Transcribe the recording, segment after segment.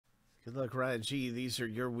Good luck, Ryan G. These are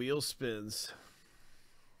your wheel spins.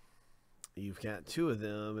 You've got 2 of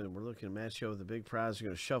them, and we're looking to match you with the big prize. We're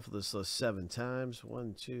going to shuffle this list 7 times.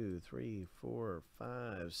 1, 2, 3, 4,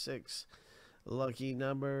 5, 6. Lucky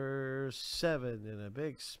number 7, and a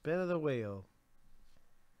big spin of the wheel.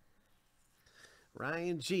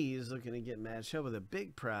 Ryan G is looking to get matched up with a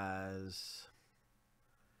big prize.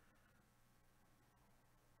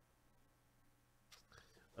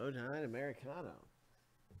 '09 Americano.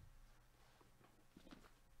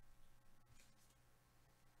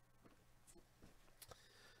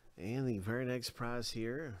 And the very next prize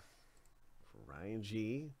here for Ryan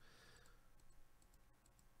G.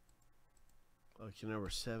 Lucky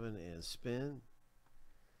number 7 and spin.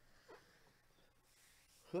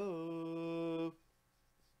 Hoop.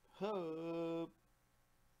 Hoop.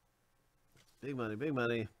 Big money, big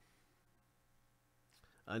money.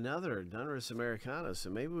 Another Donruss Americana.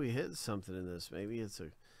 So maybe we hit something in this. Maybe it's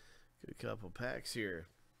a good couple packs here.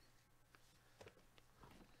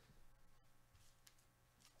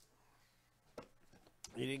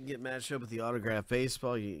 You didn't get matched up with the autographed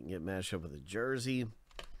baseball. You didn't get matched up with a jersey.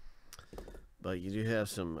 But you do have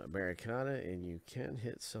some Americana, and you can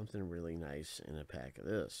hit something really nice in a pack of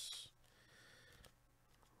this.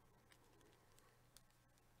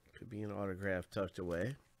 Could be an autograph tucked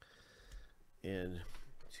away in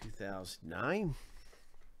 2009.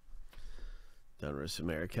 Donruss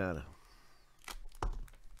Americana.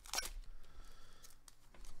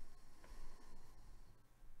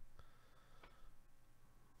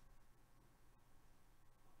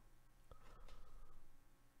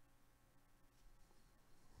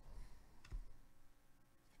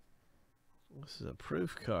 This is a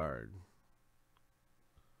proof card.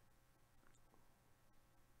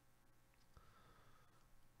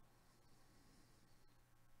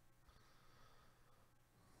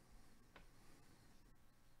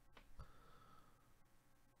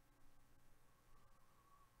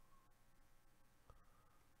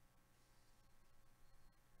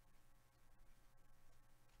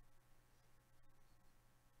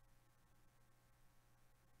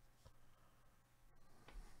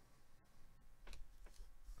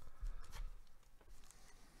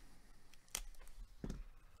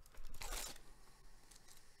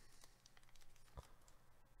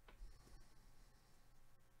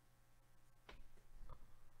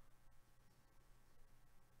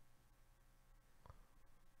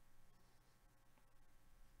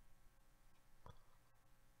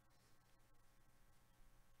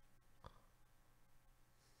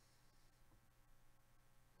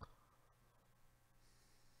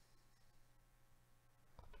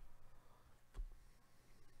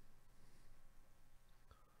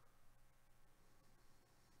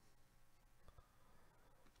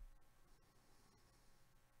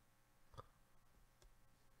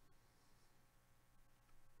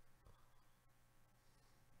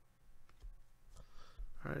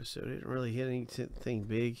 All right, so it didn't really hit anything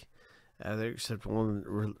big out there except one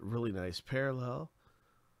really nice parallel.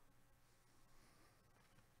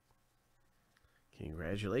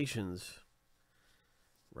 Congratulations,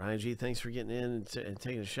 Ryan G. Thanks for getting in and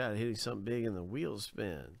taking a shot at hitting something big in the wheel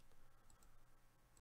spin.